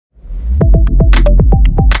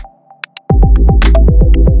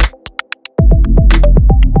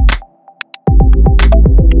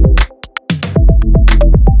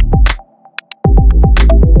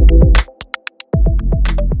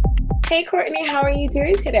Hey, Courtney, how are you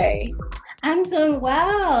doing today? I'm doing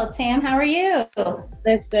well. Tam, how are you?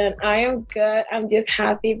 Listen, I am good. I'm just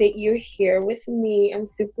happy that you're here with me. I'm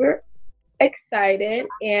super excited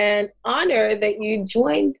and honored that you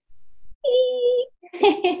joined me.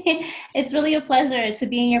 It's really a pleasure to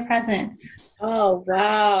be in your presence. Oh,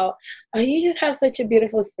 wow. You just have such a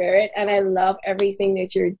beautiful spirit, and I love everything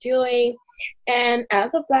that you're doing. And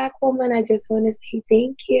as a Black woman, I just want to say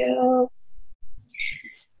thank you.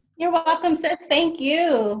 You're welcome, sis. Thank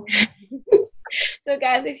you. So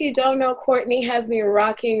guys, if you don't know, Courtney has been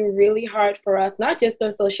rocking really hard for us, not just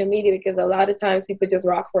on social media, because a lot of times people just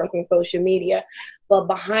rock for us on social media, but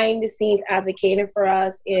behind the scenes advocating for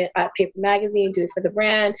us at Paper Magazine, Do It For The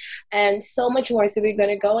Brand, and so much more. So we're going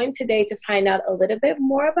to go in today to find out a little bit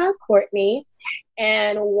more about Courtney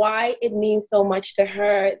and why it means so much to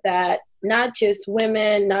her that not just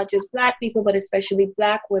women, not just Black people, but especially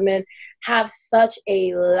Black women have such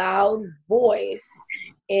a loud voice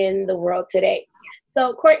in the world today.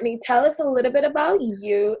 So, Courtney, tell us a little bit about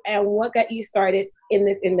you and what got you started in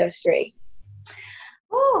this industry.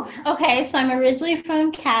 Oh, okay. So I'm originally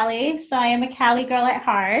from Cali, so I am a Cali girl at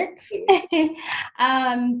heart.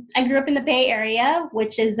 I grew up in the Bay Area,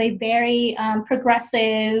 which is a very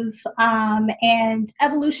progressive and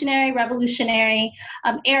revolutionary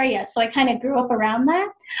area. So I kind of grew up around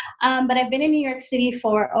that. But I've been in New York City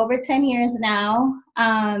for over 10 years now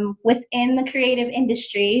within the creative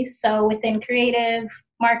industry. So within creative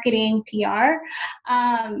marketing, PR.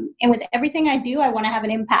 And with everything I do, I want to have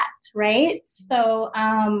an impact, right? So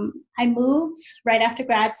I moved right after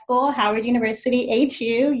grad school, Howard University,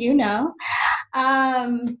 HU, you know.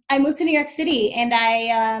 I moved to New York City and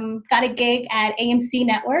I got a gig at AMC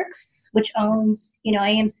Networks, which owns,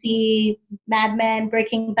 AMC, Mad Men,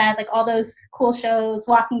 Breaking Bad, like all those cool shows,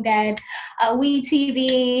 Walking Dead, We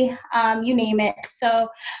TV, you name it. So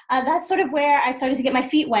that's sort of where I started to get my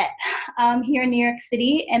feet wet here in New York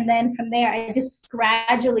City. And then from there, I just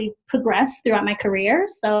gradually progressed throughout my career.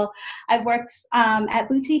 So I've worked at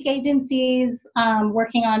boutique agencies,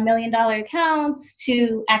 working on $1 million accounts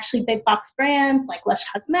to actually big box brands like Lush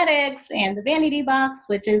Cosmetics and the Vanity Box,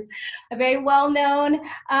 which is a very well-known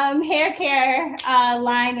hair care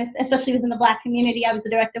line, especially within the Black community. I was the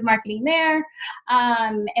director of marketing there.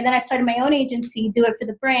 And then I started my own agency, Do It For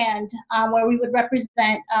The Brand, where we would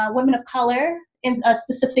represent women of color,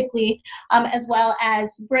 specifically, as well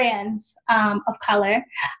as brands of color.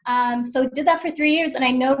 So did that for 3 years, and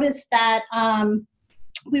I noticed that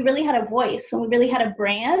we really had a voice and we really had a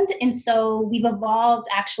brand. And so we've evolved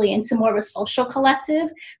actually into more of a social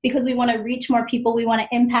collective because we want to reach more people. We want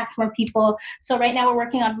to impact more people. So right now we're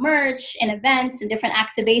working on merch and events and different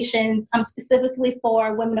activations specifically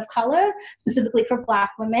for women of color, specifically for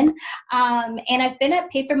Black women. And I've been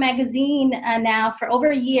at Paper Magazine now for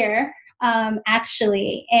over a year.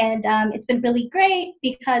 Actually. And it's been really great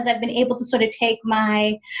because I've been able to sort of take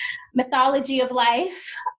my mythology of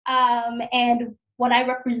life and what I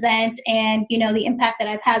represent and, the impact that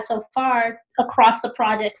I've had so far across the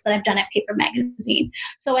projects that I've done at Paper Magazine.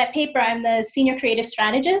 So at Paper, I'm the Senior Creative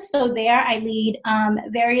Strategist. So there I lead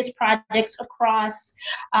various projects across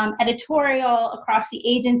editorial, across the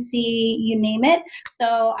agency, you name it.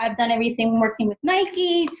 So I've done everything working with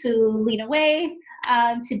Nike to Lena Waithe,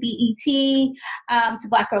 to BET, to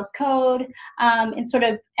Black Girls Code, and sort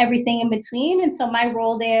of everything in between. And so my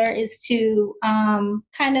role there is to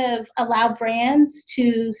kind of allow brands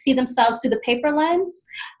to see themselves through the paper lens.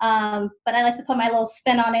 But I like to put my little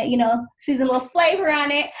spin on it, season a little flavor on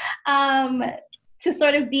it, to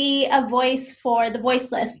sort of be a voice for the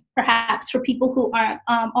voiceless, perhaps for people who aren't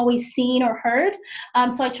always seen or heard.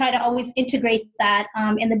 So I try to always integrate that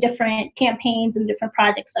in the different campaigns and different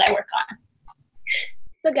projects that I work on.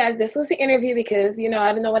 So guys, this was the interview because,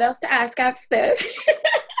 I don't know what else to ask after this.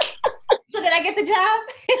 So did I get the job?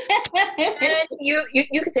 And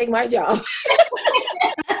you could take my job.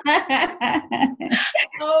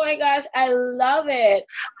 Oh my gosh, I love it.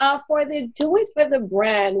 For the Do It For The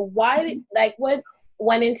Brand, what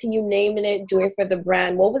went into you naming it Do It For The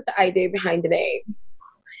Brand? What was the idea behind the name?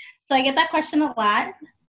 So I get that question a lot.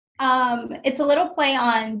 It's a little play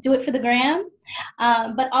on Do It For The Gram,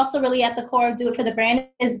 but also really at the core of Do It For The Brand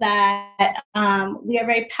is that we are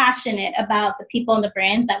very passionate about the people and the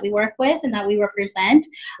brands that we work with and that we represent,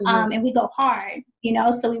 and we go hard,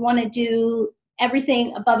 so we want to do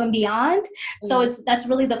everything above and beyond. So that's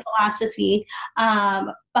really the philosophy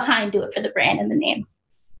behind Do It For The Brand and the name.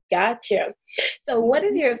 Gotcha. So what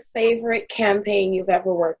is your favorite campaign you've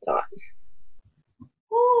ever worked on?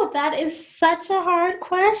 Oh, that is such a hard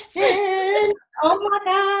question. Oh my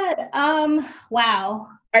God. Wow.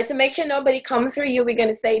 All right, to make sure nobody comes for you, we're going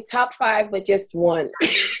to say top 5, but just one.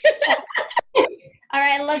 All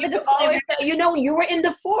right, I love the disclaimer. Say, you were in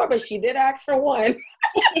the 4, but she did ask for 1.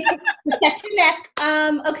 Protect your neck.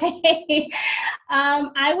 Okay.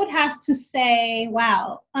 I would have to say,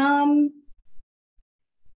 wow.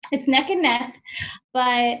 It's neck and neck,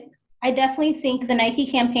 but I definitely think the Nike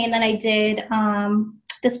campaign that I did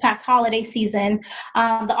this past holiday season,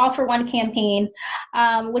 the All for One campaign,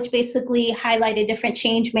 which basically highlighted different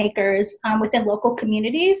change makers within local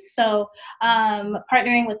communities. So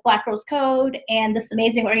partnering with Black Girls Code and this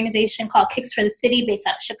amazing organization called Kicks for the City based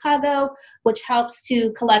out of Chicago, which helps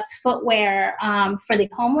to collect footwear for the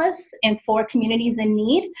homeless and for communities in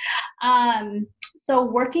need. So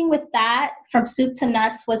working with that from soup to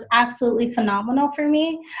nuts was absolutely phenomenal for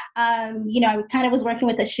me. I kind of was working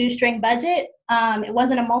with a shoestring budget. It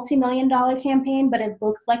wasn't a multi-million-dollar campaign, but it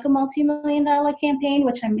looks like a multi-million-dollar campaign,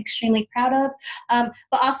 which I'm extremely proud of.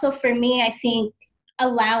 But also for me, I think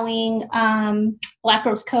allowing Black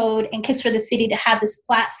Girls Code and Kicks for the City to have this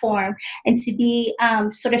platform and to be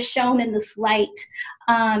sort of shown in this light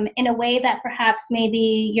in a way that perhaps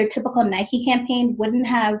maybe your typical Nike campaign wouldn't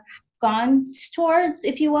have gone towards,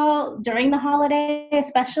 if you will, during the holiday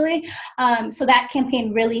especially. So that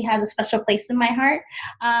campaign really has a special place in my heart.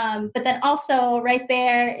 But then also right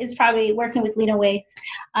there is probably working with Lena Waithe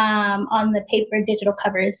on the paper digital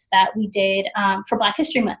covers that we did for Black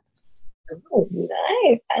History Month. Oh,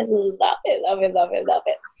 nice. I love it, love it, love it, love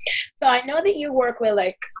it. So I know that you work with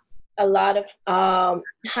like a lot of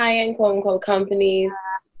high-end quote unquote companies.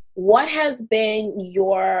 What has been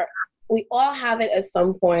we all have it at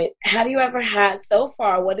some point. Have you ever had so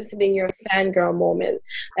far, what has been your fangirl moment?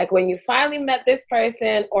 Like when you finally met this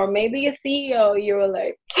person or maybe a CEO, you were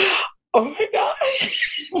like, oh my gosh.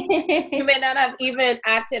 You may not have even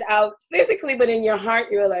acted out physically, but in your heart,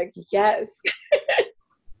 you were like, yes.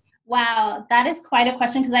 Wow, that is quite a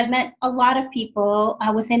question because I've met a lot of people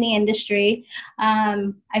within the industry.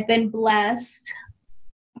 I've been blessed.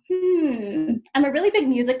 I'm a really big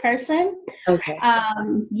music person. Okay.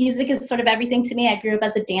 Music is sort of everything to me. I grew up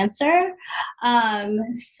as a dancer.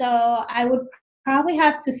 So I would probably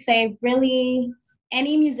have to say really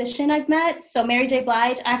any musician I've met. So Mary J.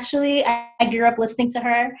 Blige, actually, I grew up listening to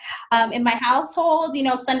her in my household.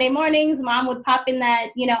 Sunday mornings, mom would pop in that,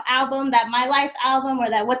 album, that My Life album or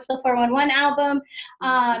that What's the 411 album.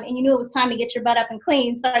 And you knew it was time to get your butt up and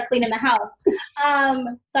start cleaning the house.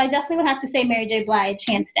 So I definitely would have to say Mary J. Blige,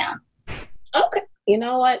 hands down. Okay. You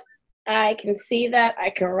know what? I can see that.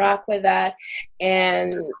 I can rock with that.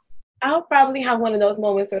 And I'll probably have one of those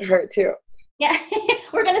moments with her too. Yeah,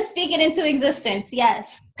 we're going to speak it into existence.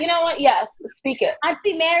 Yes. You know what? Yes, speak it.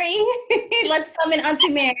 Auntie Mary. Let's summon Auntie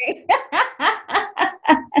Mary.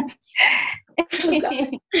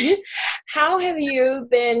 How have you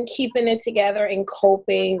been keeping it together and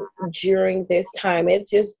coping during this time?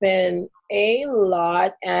 It's just been a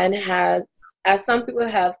lot and as some people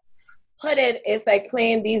have put it, it's like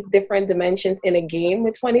playing these different dimensions in a game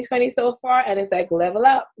with 2020 so far, and it's like level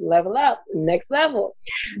up, next level.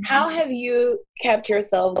 Mm-hmm. How have you kept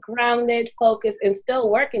yourself grounded, focused, and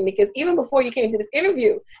still working? Because even before you came to this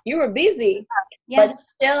interview, you were busy, yes, but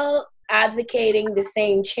still advocating the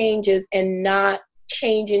same changes and not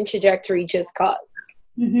changing trajectory just cause.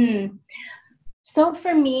 Mm-hmm. So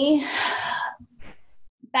for me,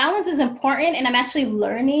 balance is important, and I'm actually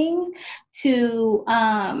learning to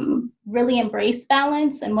really embrace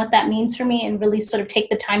balance and what that means for me and really sort of take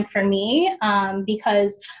the time for me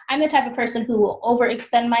because I'm the type of person who will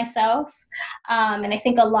overextend myself. And I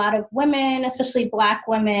think a lot of women, especially Black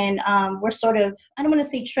women, we're sort of, I don't want to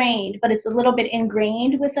say trained, but it's a little bit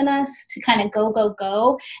ingrained within us to kind of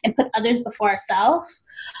go and put others before ourselves.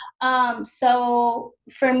 So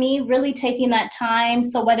for me, really taking that time,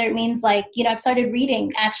 so whether it means like, I've started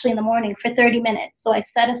reading actually in the morning for 30 minutes. So I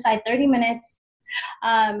set aside 30 minutes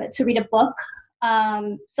to read a book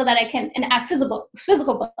so that I can, a physical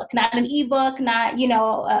book, not an ebook, not,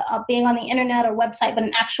 being on the internet or website, but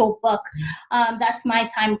an actual book. That's my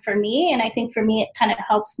time for me. And I think for me, it kind of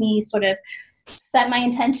helps me sort of set my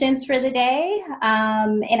intentions for the day.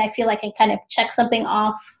 And I feel like I kind of check something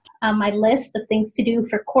off my list of things to do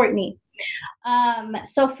for Courtney.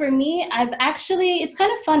 So for me, it's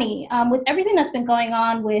kind of funny with everything that's been going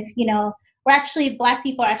on with, Black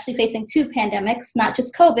people are actually facing 2 pandemics, not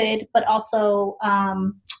just COVID, but also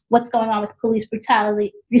what's going on with police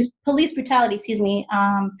brutality,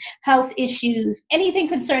 health issues, anything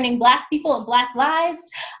concerning Black people and Black lives,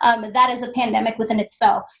 that is a pandemic within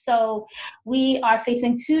itself. So we are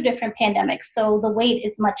facing 2 different pandemics. So the weight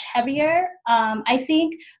is much heavier, I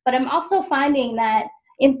think, but I'm also finding that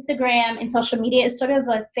Instagram and social media is sort of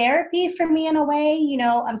a therapy for me in a way. You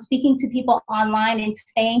know, I'm speaking to people online and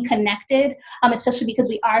staying connected, especially because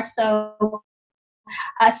we are so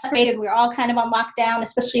separated. We're all kind of on lockdown,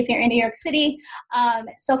 especially if you're in New York City.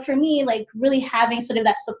 So for me, like really having sort of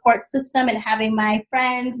that support system and having my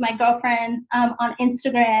friends, my girlfriends on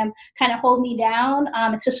Instagram kind of hold me down,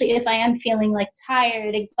 especially if I am feeling like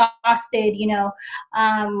tired, exhausted, you know,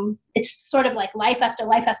 it's sort of like life after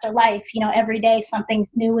life after life, you know, every day something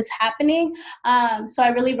new is happening. So I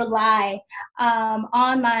really rely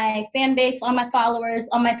on my fan base, on my followers,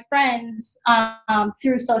 on my friends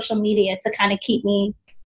through social media to kind of keep me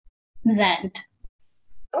zen.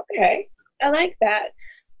 Okay. I like that.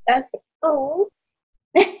 That's, oh.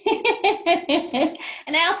 And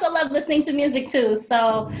I also love listening to music too.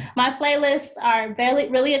 So my playlists are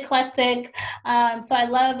really eclectic. So I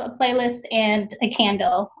love a playlist and a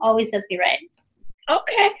candle. Always sets me right.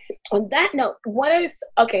 Okay. On that note,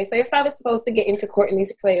 so if I was supposed to get into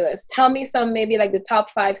Courtney's playlist, tell me some, maybe like the top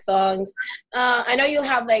 5 songs. I know you'll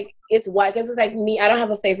have like, it's wide, because it's like me, I don't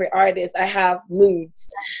have a favorite artist. I have moods.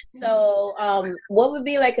 So what would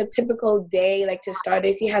be like a typical day, like to start,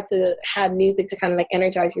 if you had to have music to kind of like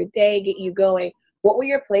energize your day, get you going, what will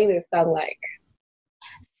your playlist sound like?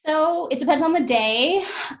 So it depends on the day.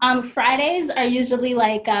 Fridays are usually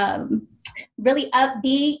like really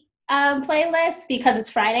upbeat playlist because it's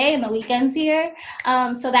Friday and the weekend's here.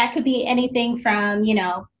 So that could be anything from, you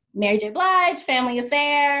know, Mary J. Blige, Family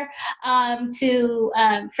Affair, to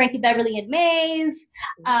Frankie Beverly and Maze,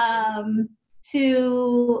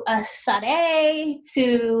 to Sade,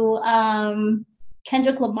 to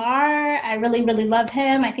Kendrick Lamar. I really love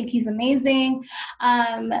him. I think he's amazing.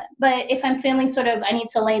 But if I'm feeling sort of, I need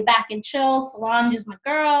to lay back and chill, Solange is my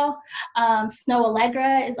girl. Snow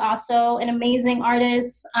Allegra is also an amazing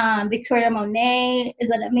artist. Victoria Monet is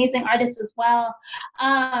an amazing artist as well.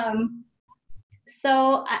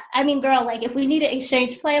 So, I mean, girl, like if we need an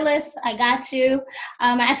exchange playlist, I got you.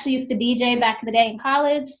 I actually used to DJ back in the day in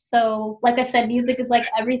college. So like I said, music is like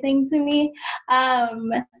everything to me.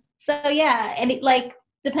 So yeah, and it like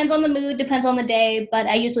depends on the mood, depends on the day, but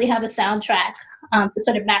I usually have a soundtrack to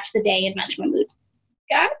sort of match the day and match my mood.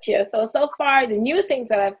 Gotcha. So far, the new things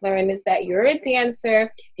that I've learned is that you're a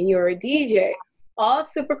dancer and you're a DJ. All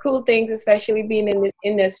super cool things, especially being in this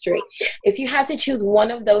industry. If you had to choose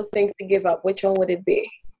one of those things to give up, which one would it be?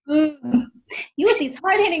 You with these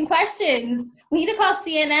hard-hitting questions. We need to call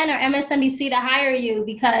CNN or MSNBC to hire you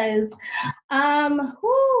because,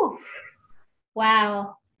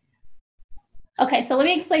 wow. Okay, so let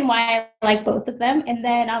me explain why I like both of them, and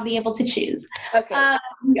then I'll be able to choose. Okay.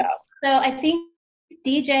 So I think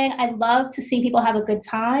DJing, I love to see people have a good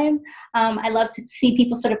time. I love to see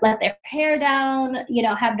people sort of let their hair down, you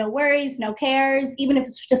know, have no worries, no cares, even if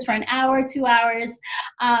it's just for an hour, 2 hours,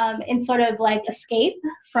 and sort of like escape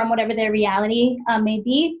from whatever their reality may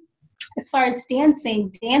be. As far as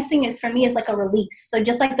dancing is, for me, is like a release. So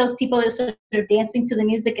just like those people are sort of dancing to the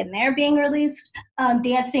music and they're being released,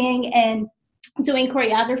 dancing and doing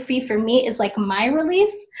choreography for me is like my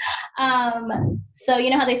release. So you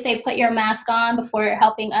know how they say put your mask on before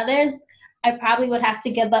helping others? I probably would have to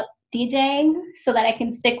give up DJing so that I can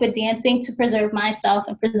stick with dancing to preserve myself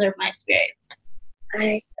and preserve my spirit.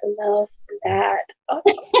 I love that. Oh.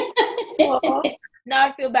 Now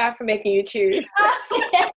I feel bad for making you choose.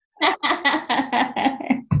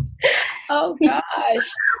 Oh gosh.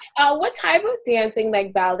 What type of dancing,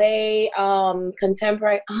 like ballet,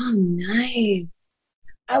 contemporary? Oh, nice.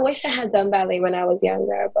 I wish I had done ballet when I was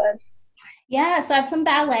younger, but. Yeah, so I have some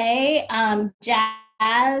ballet,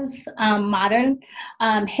 jazz, modern,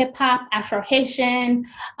 hip hop, Afro-Haitian,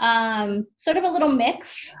 sort of a little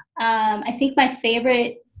mix. I think my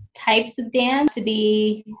favorite types of dance to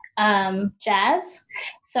be jazz.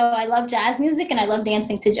 So I love jazz music and I love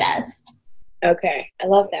dancing to jazz. Okay, I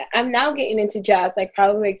love that. I'm now getting into jazz, like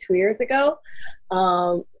probably like 2 years ago,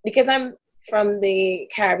 because I'm from the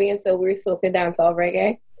Caribbean, so we're soca dancehall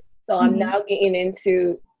reggae. So I'm now getting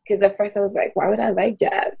into, because at first I was like, why would I like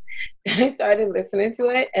jazz? Then I started listening to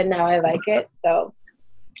it, and now I like it. So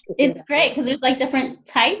it's great because there's like different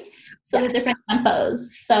types, so there's different tempos.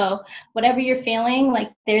 So whatever you're feeling,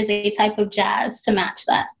 like there's a type of jazz to match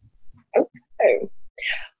that. Okay.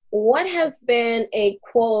 What has been a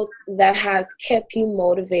quote that has kept you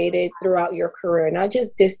motivated throughout your career? Not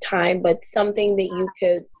just this time, but something that you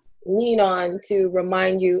could lean on to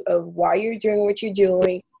remind you of why you're doing what you're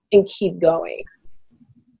doing and keep going.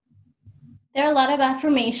 There are a lot of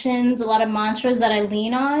affirmations, a lot of mantras that I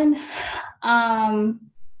lean on. I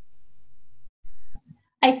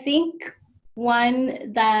think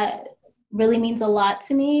one that really means a lot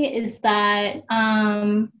to me is that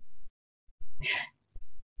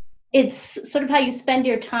it's sort of how you spend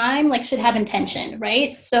your time, like, should have intention,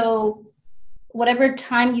 right? So whatever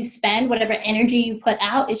time you spend, whatever energy you put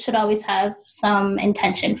out, it should always have some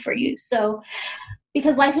intention for you. So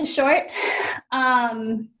because life is short,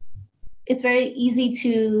 it's very easy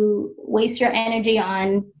to waste your energy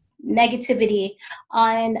on negativity,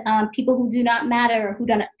 on people who do not matter, or who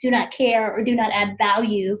do not care, or do not add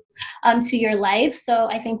value to your life. So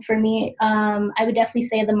I think for me, I would definitely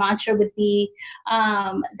say the mantra would be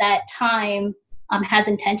that time has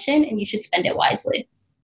intention, and you should spend it wisely.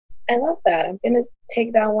 I love that. I'm going to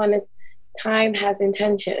take that one as time has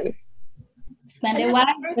intention. Spend it wisely.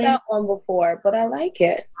 I've heard that one before, but I like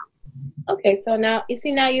it. Okay, so now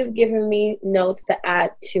you've given me notes to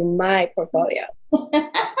add to my portfolio.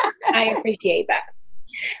 I appreciate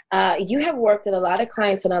that. You have worked with a lot of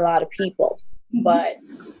clients and a lot of people, but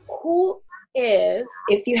who is,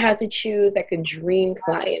 if you had to choose like a dream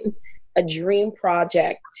client, a dream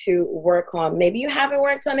project to work on, maybe you haven't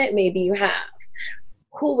worked on it, maybe you have,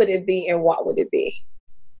 who would it be and what would it be?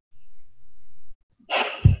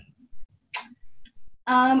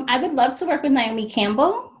 I would love to work with Naomi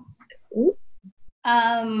Campbell.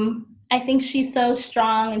 I think she's so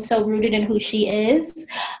strong and so rooted in who she is.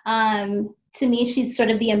 To me, she's sort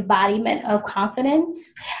of the embodiment of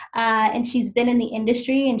confidence. And she's been in the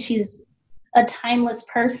industry, and she's a timeless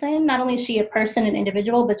person. Not only is she a person, an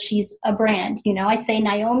individual, but she's a brand. You know, I say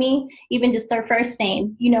Naomi, even just her first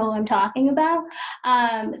name, you know who I'm talking about.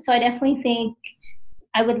 So I definitely think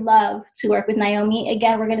I would love to work with Naomi.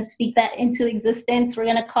 Again, we're going to speak that into existence. We're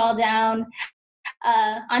going to call down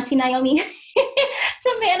Auntie Naomi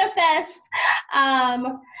to manifest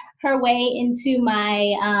her way into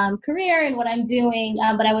my career and what I'm doing.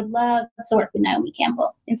 But I would love to work with Naomi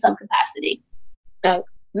Campbell in some capacity.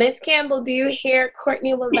 Miss Campbell, do you hear?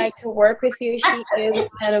 Courtney would like to work with you. She is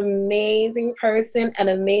an amazing person, an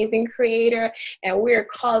amazing creator, and we're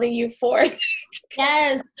calling you forth.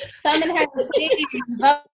 Yes, summon her, please.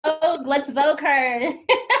 Vogue. Let's vogue her.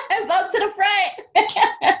 Vogue to the front.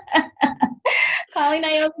 Calling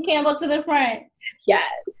Naomi Campbell to the front. Yes.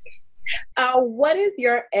 What is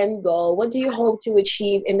your end goal? What do you hope to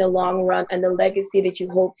achieve in the long run, and the legacy that you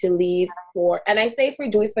hope to leave for? And I say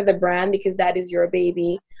do it for the brand, because that is your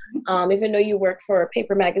baby. Even though you work for a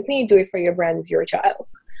paper magazine, do it for your brand, is your child.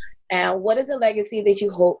 And what is the legacy that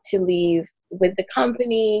you hope to leave with the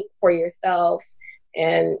company, for yourself,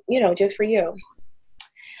 and, just for you?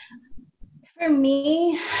 For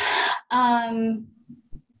me,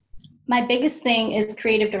 my biggest thing is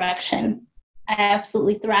creative direction. I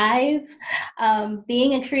absolutely thrive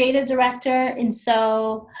being a creative director. And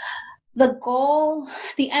so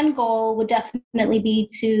the end goal would definitely be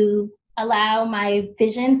to allow my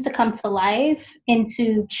visions to come to life and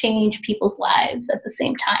to change people's lives at the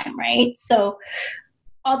same time, right? So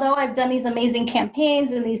although I've done these amazing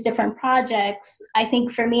campaigns and these different projects, I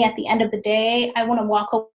think for me, at the end of the day, I want to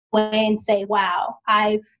walk away and say, wow,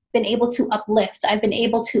 I've been able to uplift. I've been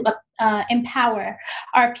able to empower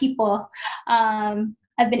our people.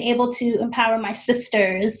 I've been able to empower my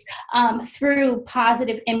sisters through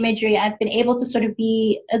positive imagery. I've been able to sort of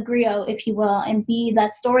be a griot, if you will, and be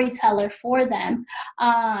that storyteller for them.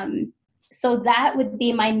 So that would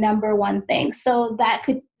be my number one thing. So that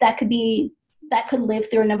could live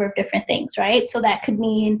through a number of different things, right? So that could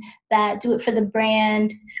mean that do it for the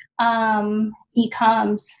brand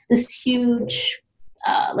becomes this huge,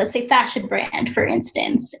 let's say, fashion brand, for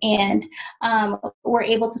instance, and we're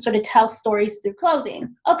able to sort of tell stories through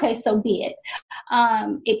clothing. Okay, so be it.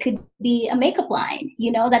 It could be a makeup line,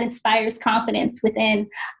 that inspires confidence within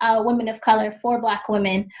women of color, for Black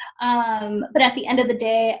women. But at the end of the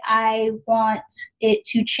day, I want it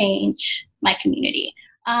to change my community.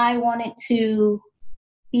 I want it to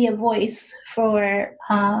be a voice for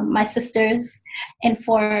my sisters and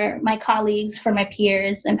for my colleagues, for my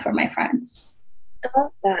peers, and for my friends. I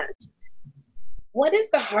love that. What is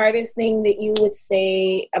the hardest thing that you would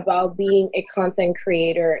say about being a content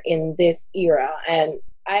creator in this era? And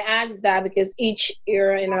I ask that because each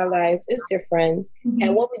era in our lives is different. Mm-hmm.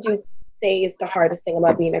 And what would you say is the hardest thing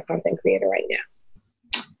about being a content creator right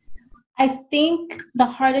now? I think the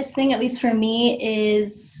hardest thing, at least for me,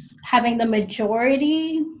 is having the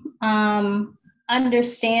majority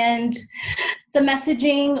understand the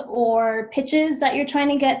messaging or pitches that you're trying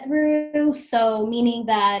to get through. So meaning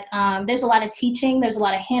that there's a lot of teaching, there's a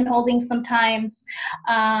lot of hand-holding sometimes,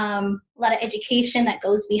 a lot of education that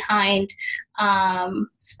goes behind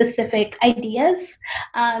specific ideas.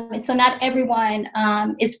 And so not everyone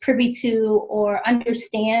is privy to or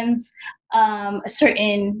understands a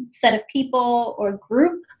certain set of people or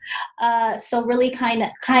group. So really kind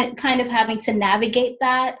of having to navigate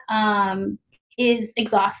that is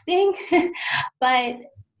exhausting, but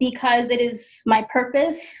because it is my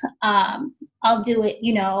purpose, I'll do it,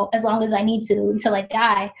 as long as I need to until I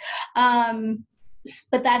die.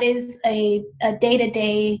 But that is a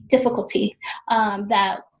day-to-day difficulty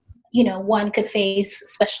that one could face,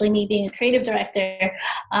 especially me being a creative director,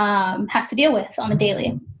 has to deal with on the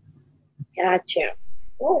daily. Gotcha.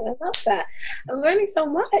 Oh, I love that. I'm learning so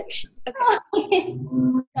much. Okay.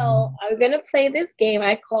 So I'm going to play this game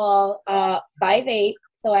I call 5-8.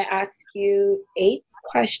 So I ask you 8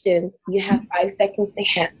 questions. You have 5 seconds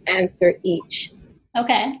to answer each.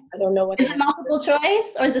 Okay. I don't know what. Is it multiple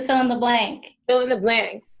choice or is it fill in the blank? Fill in the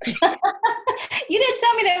blanks. You didn't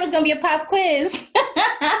tell me there was going to be a pop quiz.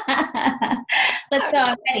 Let's go.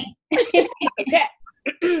 I'm ready. Okay.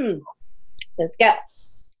 Let's go.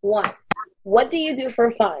 1. What do you do for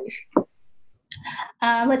fun?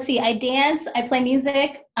 Let's see. I dance. I play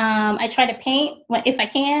music. I try to paint if I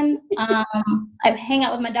can. I hang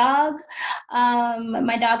out with my dog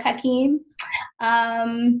Hakeem.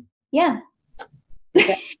 Yeah.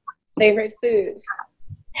 Okay. Favorite food?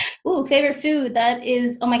 Ooh, favorite food. That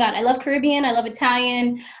is, oh my God, I love Caribbean. I love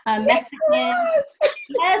Italian, Mexican.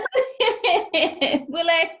 Yes.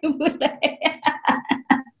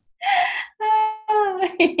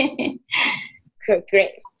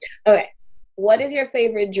 Great. Okay. What is your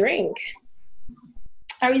favorite drink?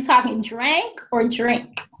 Are we talking drank or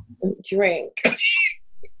drink? Drink.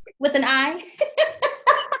 With an I?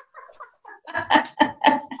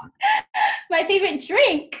 My favorite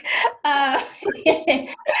drink.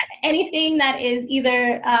 Anything that is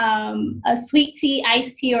either a sweet tea,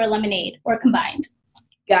 iced tea, or lemonade, or combined.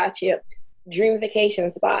 Gotcha. Dream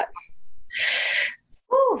vacation spot.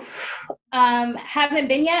 Ooh. Haven't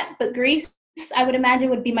been yet, but Greece, I would imagine,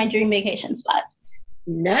 would be my dream vacation spot.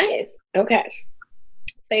 Nice. Okay.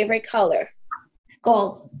 Favorite color?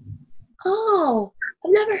 Gold. Oh,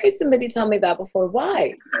 I've never heard somebody tell me that before.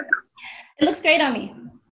 Why? It looks great on me.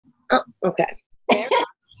 Oh, okay. And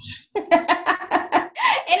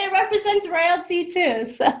it represents royalty too.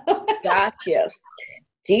 So. Gotcha.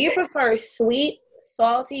 Do you prefer sweet,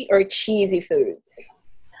 salty, or cheesy foods?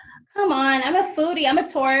 Come on, I'm a foodie. I'm a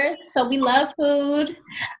Taurus, so we love food.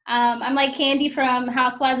 I'm like Candy from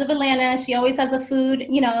Housewives of Atlanta. She always has a food,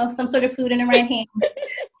 some sort of food in her right hand.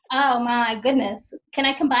 Oh my goodness. Can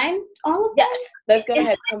I combine all of them? Yes, let's go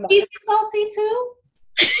ahead. Cheesy, salty too?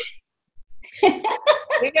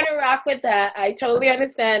 We're going to rock with that. I totally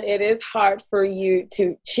understand it is hard for you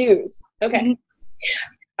to choose. Okay. Mm-hmm.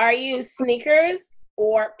 Are you sneakers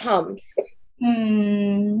or pumps?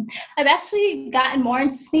 I've actually gotten more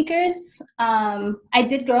into sneakers. I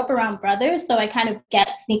did grow up around brothers, so I kind of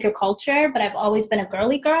get sneaker culture, but I've always been a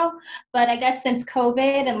girly girl. But I guess since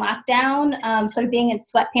COVID and lockdown, sort of being in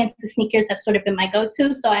sweatpants to sneakers have sort of been my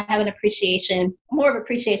go-to. So I have more of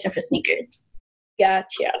appreciation for sneakers.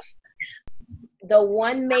 Gotcha. The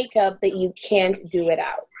one makeup that you can't do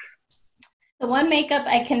without? The one makeup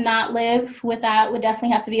I cannot live without would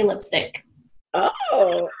definitely have to be a lipstick.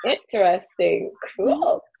 Oh, interesting.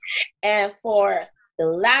 Cool. And for the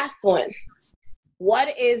last one,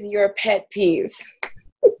 what is your pet peeve?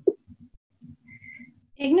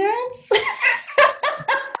 Ignorance.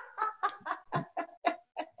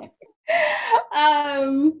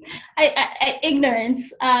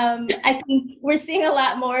 Ignorance. I think we're seeing a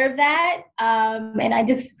lot more of that, and I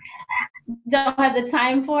just don't have the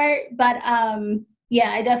time for it. But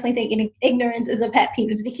yeah, I definitely think ignorance is a pet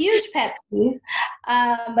peeve. It's a huge pet peeve,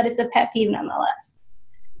 but it's a pet peeve nonetheless.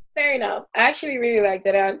 Fair enough. I actually really like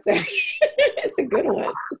that answer. It's a good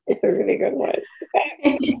one. It's a really good one.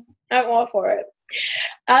 Okay. I'm all for it.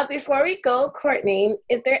 Before we go, Courtney,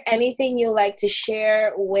 is there anything you'd like to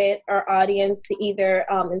share with our audience to either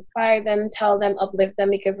inspire them, tell them, uplift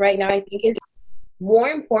them? Because right now I think it's more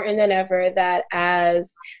important than ever that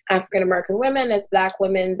as African-American women, as Black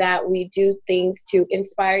women, that we do things to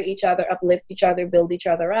inspire each other, uplift each other, build each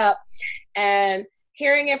other up. And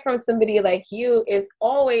hearing it from somebody like you is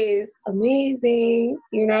always amazing,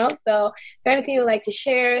 So is there anything you'd like to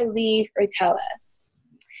share, leave, or tell us?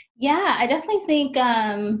 Yeah, I definitely think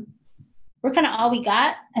we're kind of all we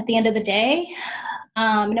got at the end of the day.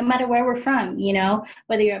 No matter where we're from, you know,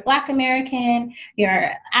 whether you're a Black American,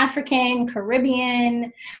 you're African,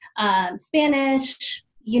 Caribbean, Spanish,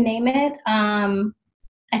 you name it.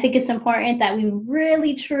 I think it's important that we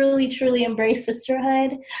really, truly, truly embrace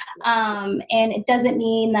sisterhood. And it doesn't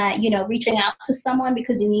mean that, you know, reaching out to someone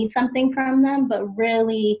because you need something from them, but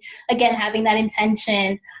really, again, having that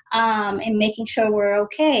intention and making sure we're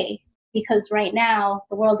okay, because right now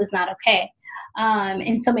the world is not okay.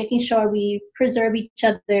 And so making sure we preserve each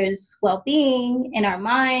other's well-being in our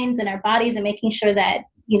minds and our bodies, and making sure that,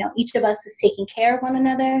 you know, each of us is taking care of one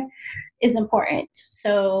another is important.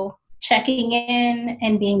 So checking in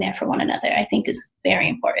and being there for one another, I think, is very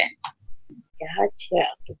important. Gotcha.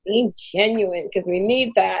 Being genuine, because we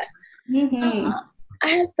need that. Mm-hmm. I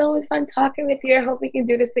had so much fun talking with you. I hope we can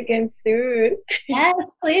do this again soon. Yes,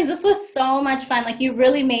 please. This was so much fun. Like, you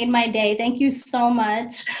really made my day. Thank you so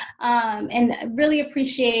much. And really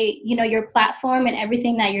appreciate, you know, your platform and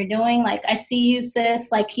everything that you're doing. Like, I see you,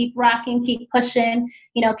 sis. Like, keep rocking, keep pushing,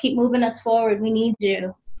 you know, keep moving us forward. We need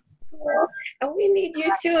you. And we need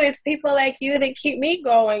you too. It's people like you that keep me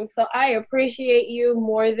going. So I appreciate you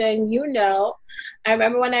more than you know. I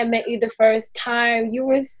remember when I met you the first time, you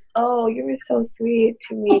were so sweet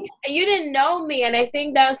to me. And you didn't know me. And I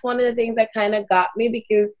think that's one of the things that kind of got me,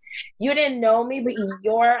 because you didn't know me, but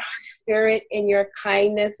your spirit and your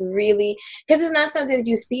kindness really, because it's not something that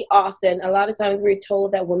you see often. A lot of times we're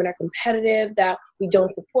told that women are competitive, that we don't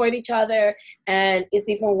support each other, and it's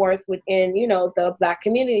even worse within, you know, the Black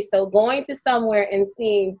community. So going to somewhere and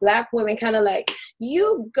seeing Black women kind of like,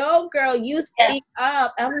 you go, girl, you speak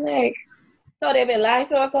up. I'm like, so they've been lying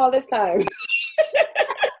to us all this time.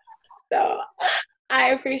 So I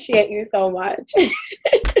appreciate you so much.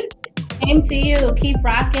 Same to you. Keep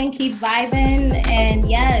rocking, keep vibing, and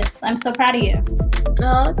yes, I'm so proud of you.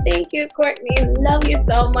 Oh, thank you, Courtney. Love you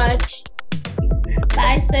so much.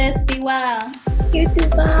 Bye, sis. Be well. You too,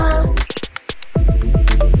 bye.